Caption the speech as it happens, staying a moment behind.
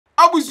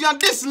Abusian,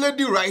 this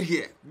lady right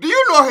here, do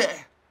you know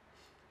her?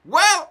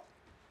 Well,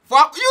 for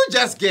you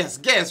just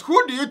guess,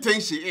 who do you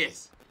think she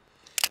is?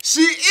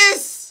 She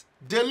is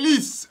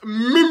Delis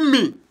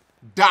Mimi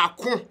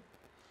Dakun,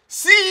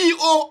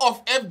 CEO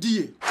of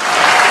FDA.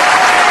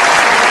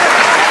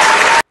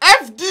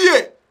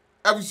 FDA,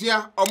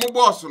 Abusian,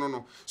 boss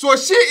no. So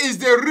she is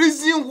the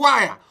reason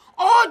why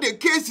all the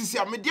cases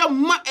here, media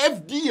ma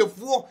FDA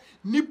for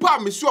nipa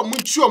meso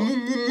munchu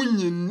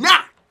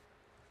munyina.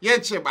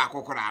 Yenche ba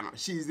kokorano.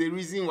 She is the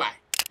reason why.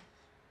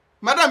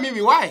 Madam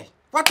Mimi, why?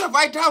 What have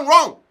I done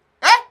wrong?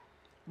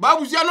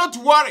 Babus, you are not to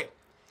worry.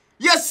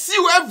 Yes, see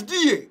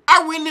FDA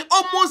are winning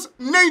almost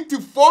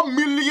 94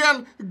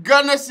 million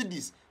Ghana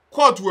cedis.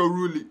 Court were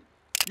ruling.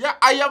 Yeah,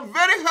 I am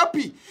very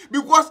happy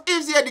because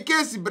if they are the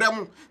case,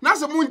 Bremo, now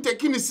someone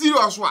taking it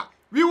serious one,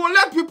 we will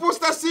let people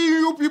start seeing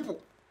you people.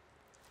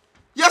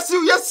 Yes, see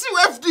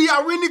FDA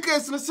are winning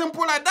case in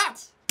simple like that.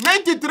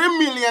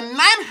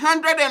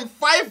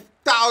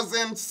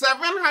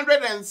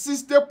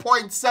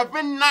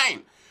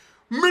 93,905,760.79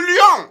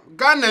 million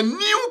Ghana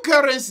new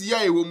currency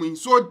ya woman.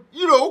 So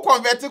you know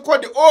convert it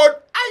called the old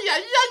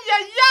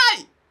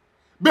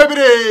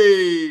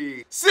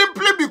baby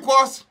simply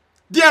because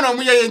they are no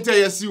more enter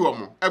yesi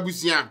woman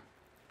abusian.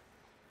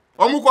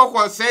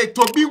 Omukoko say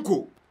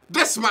Tobinco.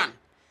 This man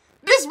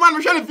we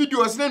show the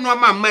videos no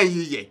man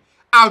here.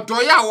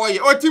 Altoya woye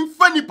otim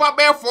funny pa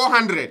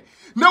 400.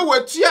 Now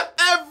we cheer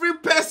every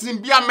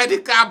person be a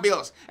medical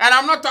bills. And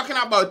I'm not talking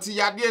about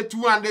TRD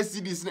 200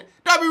 cedis.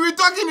 That we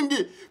talking in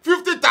the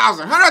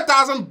 $50,000,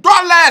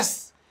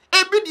 $100,000.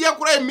 A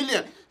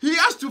million. He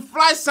has to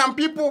fly some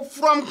people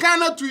from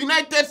Ghana to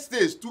United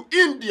States, to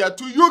India,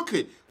 to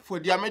UK for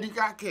their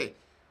medical care.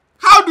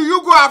 How do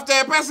you go after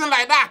a person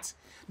like that?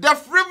 The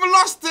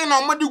frivolous thing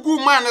on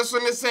Madigu man is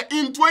when they say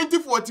in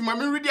 2014, I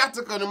read the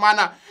article in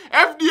manner.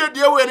 FDA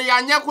deal with the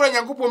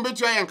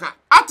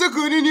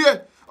article in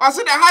here. I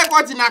said the High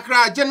Court in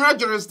Accra, General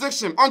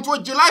Jurisdiction,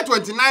 until July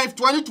 29,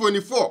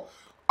 2024,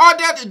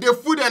 ordered the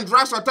Food and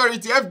Drugs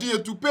Authority,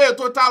 FDA, to pay a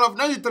total of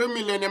 93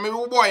 million,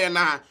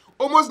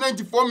 almost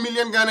 94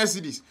 million Ghana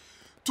cedis,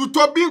 to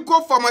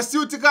Tobinco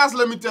Pharmaceuticals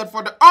Limited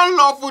for the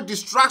unlawful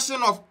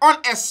destruction of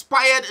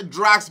unexpired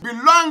drugs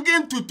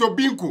belonging to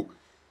Tobinco.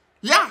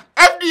 Yeah,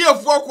 FDA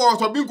for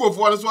Tobinco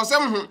for us was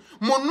some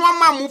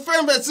Monoma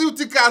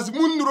Pharmaceuticals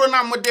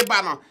Mundrona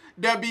Modebano.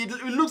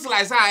 It looks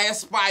like I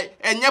spy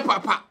and yeah,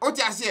 papa. What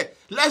I say?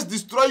 Let's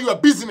destroy your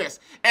business,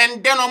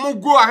 and then I'm gonna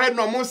go ahead and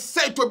I'm gonna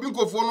say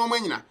Tobinco for no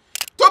money.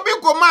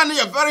 Tobinco man,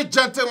 you're a very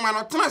gentleman.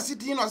 I'm trying to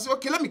sit in and say,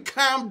 okay, let me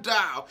calm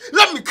down.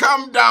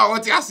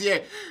 What I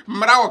say?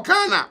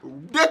 Marawakana,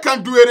 they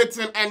can do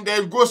anything and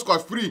then go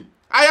scot free.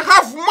 I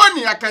have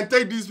money. I can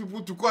take these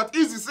people to court.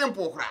 Easy,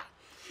 simple.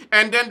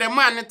 And then the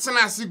man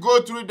to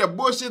go through the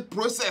bullshit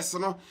process, you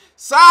know.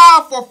 So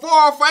for 4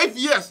 or 5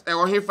 years,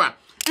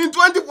 in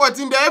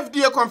 2014, the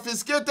FDA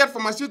confiscated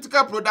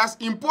pharmaceutical products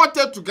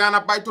imported to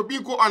Ghana by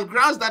Tobinco on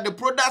grounds that the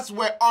products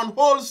were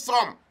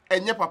unwholesome.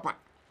 And yeah, papa.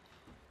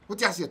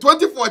 What I say?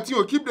 2014,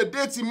 we'll keep the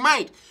dates in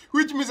mind,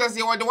 which means I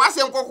say, well, the one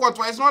same court,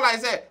 it's not like I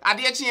say, at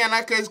the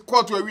HNI case,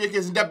 court where we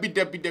case,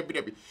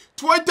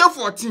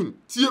 2014,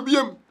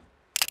 TBM.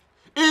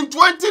 In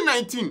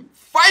 2019,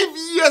 5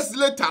 years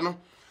later, no,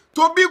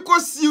 Tobinco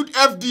sued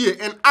FDA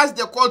and asked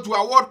the court to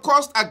award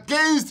costs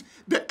against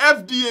the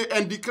FDA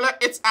and declare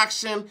its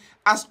action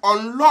as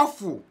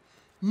unlawful.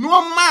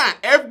 No man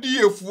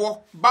FDA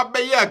for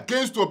babaye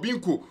against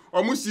Tobinco.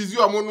 Almost easy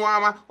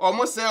omo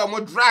almost say omo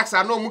drugs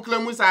and no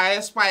muklemus are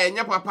expire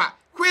nya papa,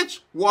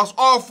 which was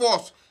all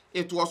false.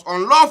 It was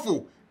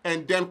unlawful,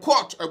 and then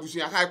court,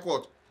 Abusia High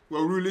Court,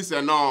 will really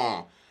say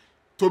no.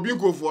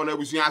 Tobinco for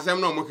Abusia asem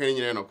no mo kan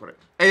nyina no correct.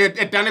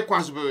 Dane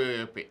kwanso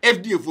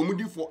FDA for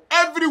mudi for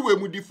everywhere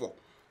mudi for.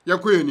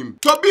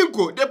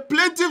 Tobinco, the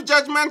plaintiff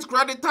judgment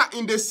creditor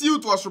in the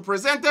suit, was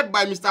represented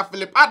by Mr.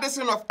 Philip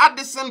Addison of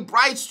Addison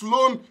Bright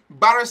Sloan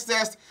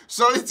Barristers,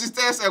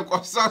 Solicitors and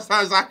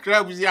Consultants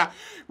Acheampong,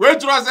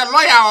 which was a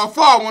lawyer or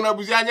form on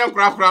Abusian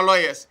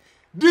lawyers.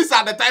 These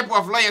are the type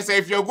of lawyers,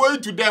 if you're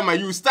going to them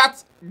and you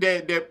start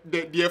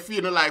the fee,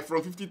 you know, like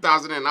from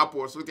 50,000 and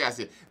upwards. What I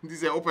say, this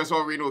is an open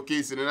source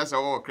case, and that's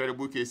a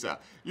credible case.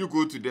 You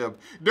go to them.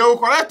 They will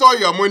collect all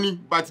your money,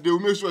 but they will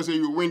make sure say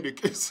you win the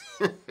case.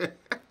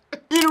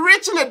 In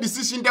reaching a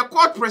decision, the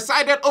court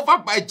presided over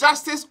by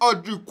Justice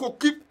Audrey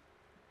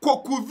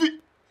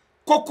Kokuvite.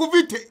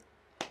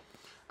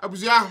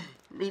 Abusia,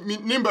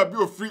 number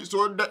be free,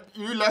 so that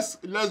you let's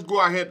go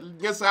ahead.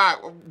 Yes,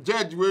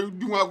 Judge will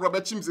do what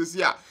Robert Chim says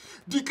here.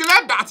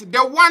 Declared that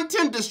the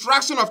wanton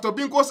destruction of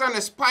Tobinco's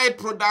unexpired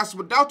products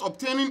without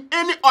obtaining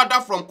any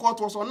order from court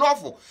was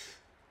unlawful.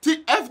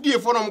 The FDA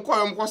for them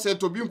said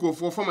Tobinco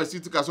for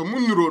pharmaceuticals so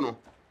munrono.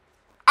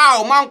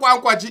 Man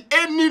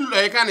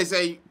any can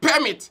say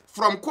permit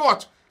from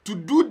court to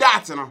do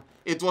that, you know,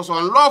 it was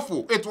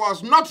unlawful, it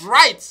was not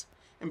right,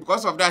 and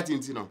because of that,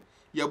 you know,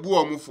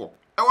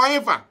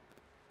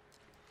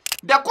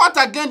 the court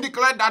again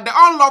declared that the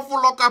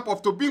unlawful lockup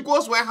of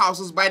Tobinco's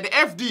warehouses by the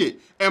FDA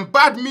and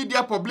bad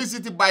media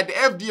publicity by the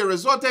FDA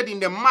resulted in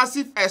the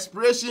massive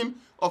expiration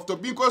of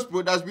Tobinco's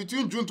products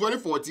between June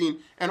 2014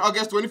 and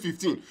August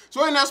 2015.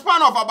 So in a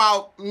span of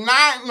about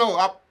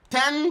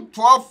 10,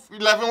 12,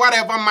 11,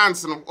 whatever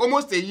months,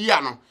 almost a year,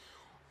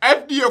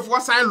 FDA for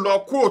sign law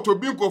quote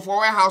Tobinco for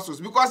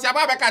warehouses because your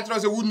Baba catch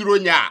us a wooden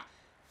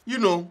you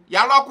know,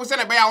 your law could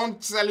send a buyer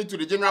won't sell it to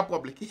the general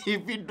public.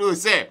 If it do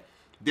say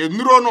the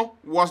neurono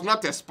was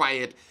not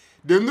expired,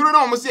 the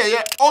neurono must say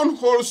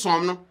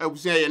unwholesome, I would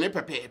say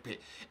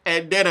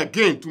and then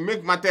again, to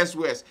make matters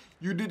worse,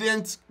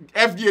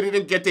 FDA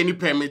didn't get any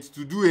permit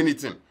to do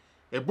anything.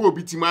 A Bo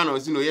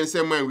Bitimanos, you know, yes,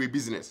 man with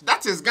business.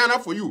 That is Ghana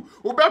for you.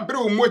 Oba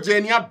bro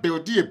mojenia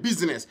build a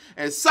business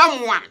and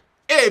someone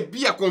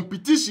be a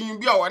competition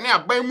be our near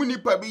buy money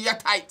per be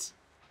tight.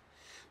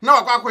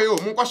 Now I go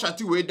Munko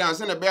shati way down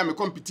send a bear me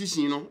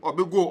competition, you know, or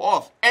be go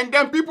off. And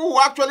then people who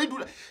actually do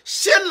that.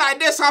 Shit like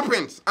this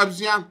happens.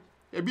 Abzian,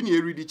 a been a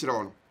ready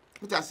chron.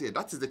 What I say,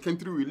 that is the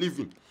country we live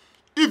in.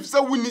 If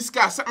so we need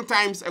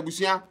sometimes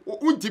Abusian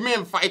won't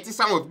demand fighting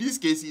some of these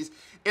cases,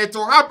 it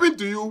will happen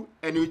to you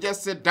and you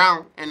just sit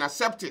down and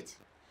accept it.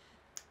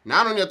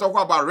 Now when you talk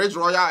about Rage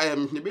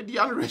Royal maybe the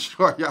other Rage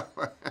Royal.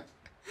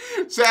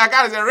 So I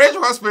got a Rage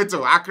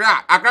Hospital,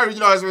 Accra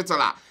Regional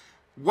Hospital.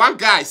 One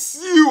guy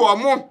see you or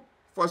more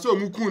for so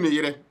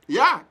mukune.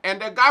 Yeah,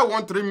 and the guy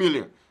want 3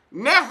 million.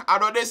 Nah, I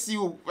don't see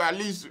you at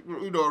least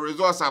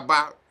resource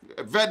about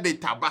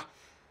data.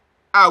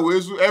 I will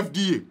use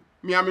FDA.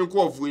 Me am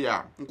nkofu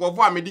ya.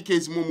 Nkofu a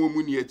medicate mo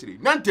money etri.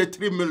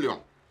 93 million.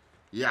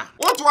 Yeah.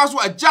 What was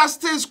what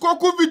justice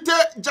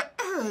Kokuvite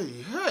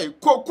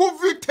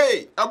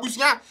Kokuvite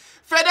Abusia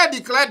further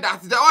declared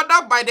that the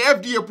order by the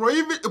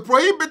FDA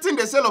prohibiting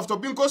the sale of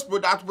Tobinco's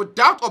product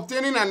without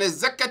obtaining an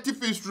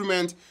executive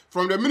instrument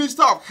from the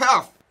Minister of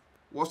Health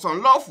was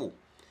unlawful.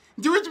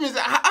 Which means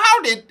how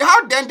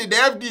then did the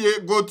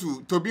FDA go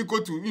to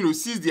Tobinco to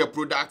seize their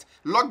product,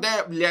 lock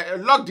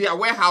their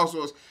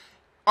warehouses,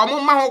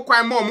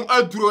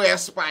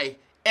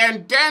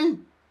 and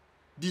then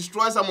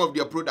destroy some of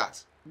their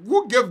products?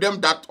 Who gave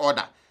them that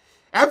order?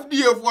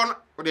 FDA one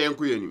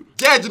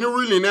Judge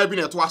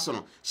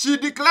she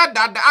declared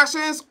that the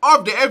actions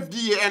of the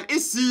FDA and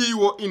its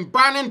CEO in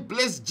banning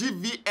Blaze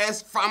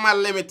GVS Pharma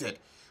Limited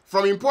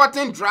from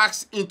importing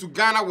drugs into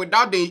Ghana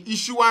without the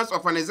issuance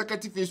of an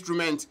executive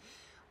instrument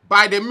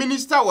by the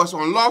minister was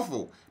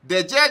unlawful.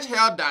 The judge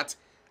held that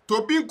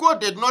Tobinco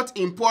did not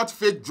import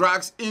fake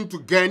drugs into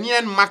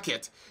Ghanaian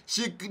market.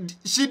 She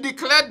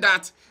declared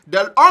that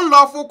the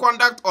unlawful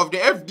conduct of the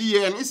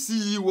FDA and its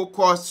CEO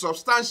caused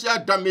substantial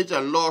damage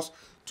and loss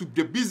to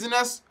the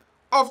business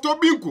of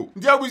Tobinco.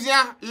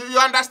 You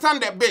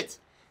understand a bit.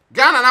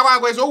 Ghana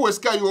now is always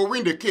scared you will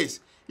win the case.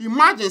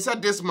 Imagine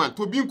said this man,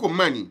 Tobinco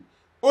money,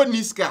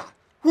 Oniska,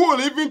 who will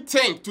even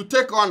think to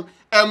take on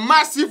a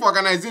massive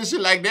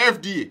organization like the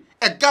FDA,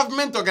 a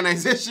government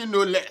organization no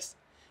less.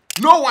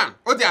 No one.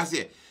 What do I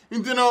say?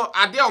 You know,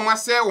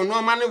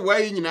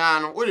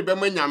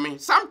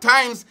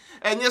 sometimes,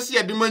 and yes,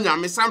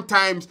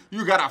 sometimes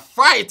you gotta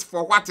fight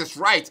for what is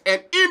right.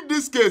 And in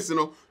this case,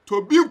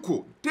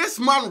 Tobinco, this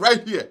man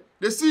right here,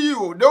 the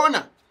CEO, the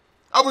owner,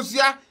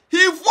 Abusia,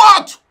 he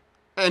fought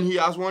and he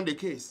has won the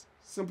case.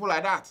 Simple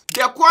like that.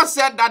 The court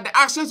said that the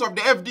actions of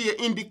the FDA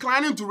in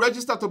declining to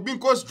register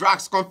Tobinco's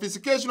drugs,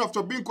 confiscation of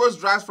Tobinco's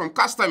drugs from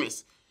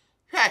customers.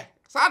 Hey,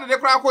 so how did they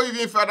crack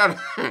even further?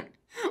 Okay.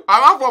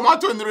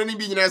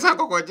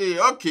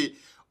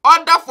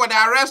 Order for the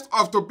arrest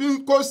of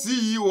Tobinco's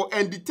CEO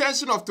and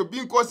detention of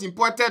Tobinco's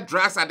imported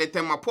drugs at the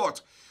Tema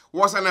port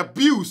was an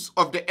abuse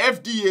of the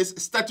FDA's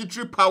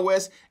statutory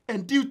powers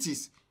and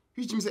duties.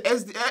 Which means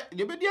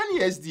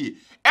FDA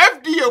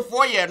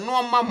for year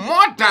normal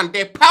more than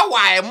the power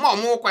and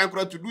more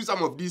to do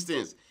some of these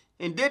things.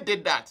 And they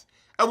did that.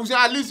 I was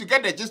at least you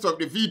get the gist of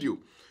the video.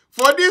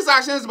 For these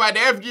actions by the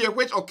FDA,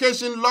 which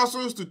occasioned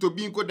lawsuits to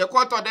Tobinco, the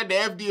court ordered the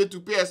FDA to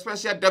pay a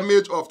special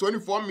damage of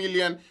 24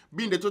 million,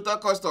 being the total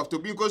cost of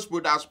Tobinco's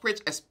products,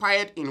 which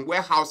expired in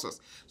warehouses.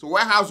 So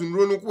warehouse in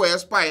Ronuku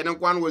expired, and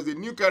one was the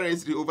new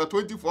currency over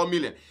 24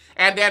 million.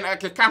 And then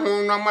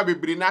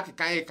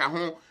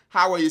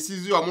how you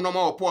see your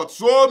port,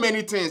 so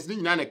many things,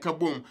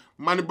 kaboom,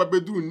 money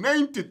babedu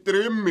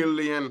 93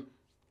 million,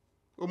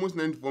 almost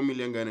 94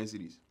 million Ghana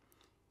cedis.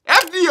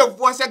 FDA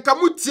was a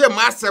kamutie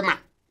masema.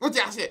 What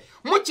I say?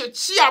 Much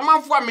chia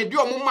man for me,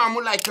 dear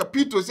mamma like a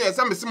pito says,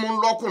 some Simon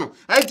Locono,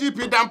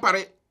 IGP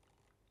dampare.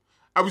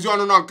 I was on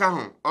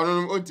Kahon,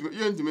 on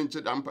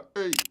ultimate damper.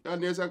 Hey,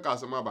 and there's a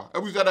Casamaba. I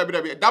was that a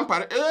bit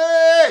damper.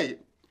 Hey,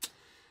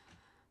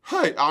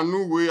 hey, I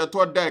knew we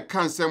thought that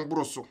can't send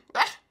Brosso.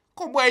 Ah,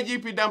 come by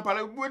IGP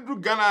dampare. Where do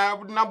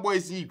Ghana not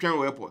boys see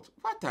General Airport?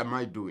 What am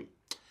I doing?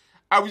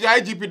 I was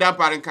IGP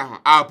dampare in Kahon.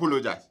 I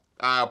apologize.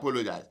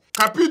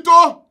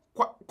 Capito.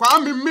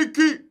 Kwame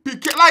Mickey,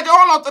 Piquet, like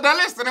all of the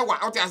list, and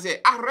what I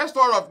say, arrest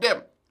all of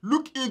them.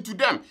 Look into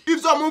them. If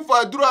someone for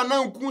a draw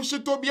now,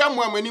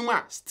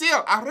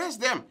 still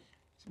arrest them.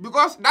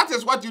 Because that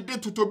is what you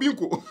did to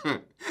Tobinco.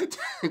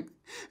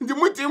 The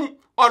meeting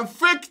on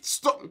fake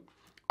stories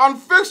and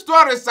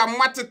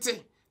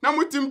matete. na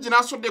mutim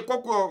jina so de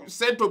kokko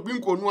say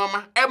Tobinco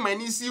nuama e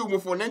mani see you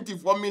for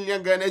 94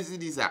 million Ghana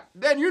cedis.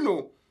 Then you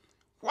know,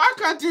 why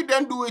can't you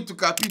then do it to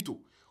Capito?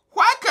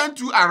 Why can't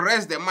you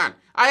arrest the man?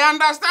 I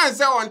understand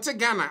say on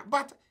Ghana,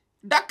 but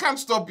that can't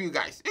stop you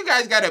guys. You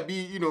guys gotta be,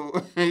 you know,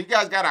 you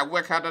guys gotta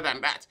work harder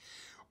than that.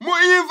 Mo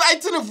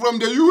inviting him from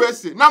the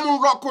USA. Now mo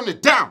rock on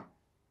it down.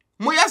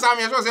 Mo yes I'm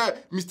say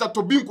Mr.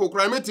 Tobinco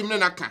crime team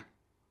na kan.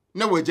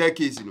 Na we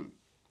case you know.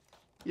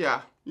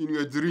 Yeah, in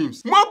your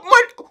dreams.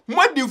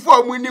 What the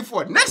for money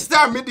for? Next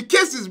time the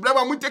cases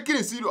brother mo taking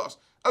it serious.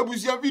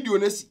 Abusia video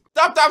na si.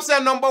 Tap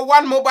send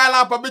 #1 mobile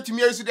app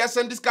abetumi use dey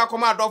send this car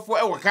command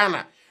for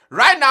Ghana.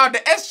 Right now, the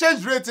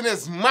exchange rate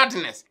is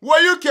madness.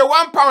 Where UK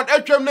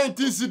 £1 HM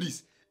 19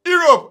 cedis.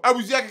 Europe,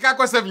 Abuja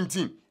Kakako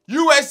 17.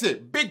 USA,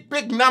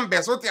 big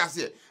numbers. What I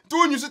say?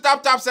 To use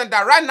tap send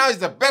that right now is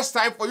the best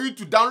time for you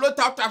to download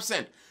tap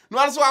send. No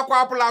one so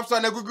Apple App Store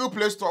and Google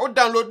Play Store. Or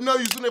download now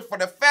using it for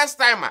the first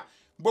time.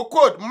 But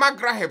code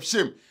Magraheb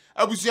shame.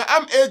 Abuja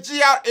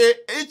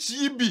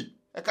Magraheb.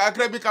 I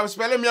can't become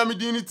spelling me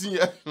anything.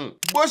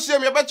 But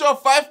shame you bet you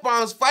 £5,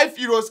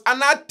 €5, and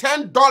now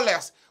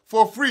 $10.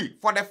 For free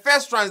for the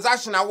first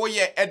transaction I will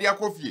at their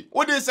coffee.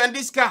 What they send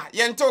this car,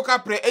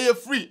 Yentoka pre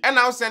free, and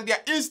I'll send their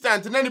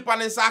instant in any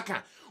pan in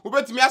Saka. Who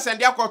bet me send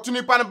their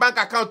to pan bank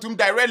account to them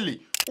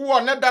directly. Who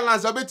are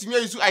Netherlands, I bet me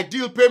use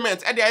ideal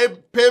payments and their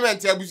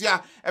payments,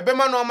 Abusia, a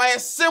beman on my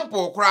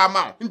simple cry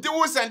amount.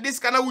 Until we send this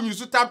kind of when you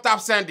tap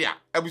send there,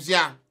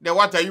 Abusia, then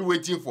what are you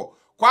waiting for?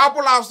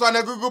 Apple App Store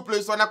and Google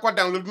Play Store, and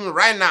downloading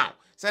right now.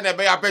 Send a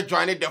bay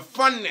joining the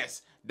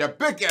funnest, the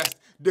biggest,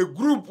 the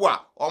group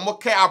or more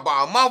care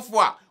about a month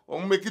or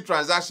make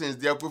transactions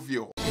there for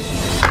you.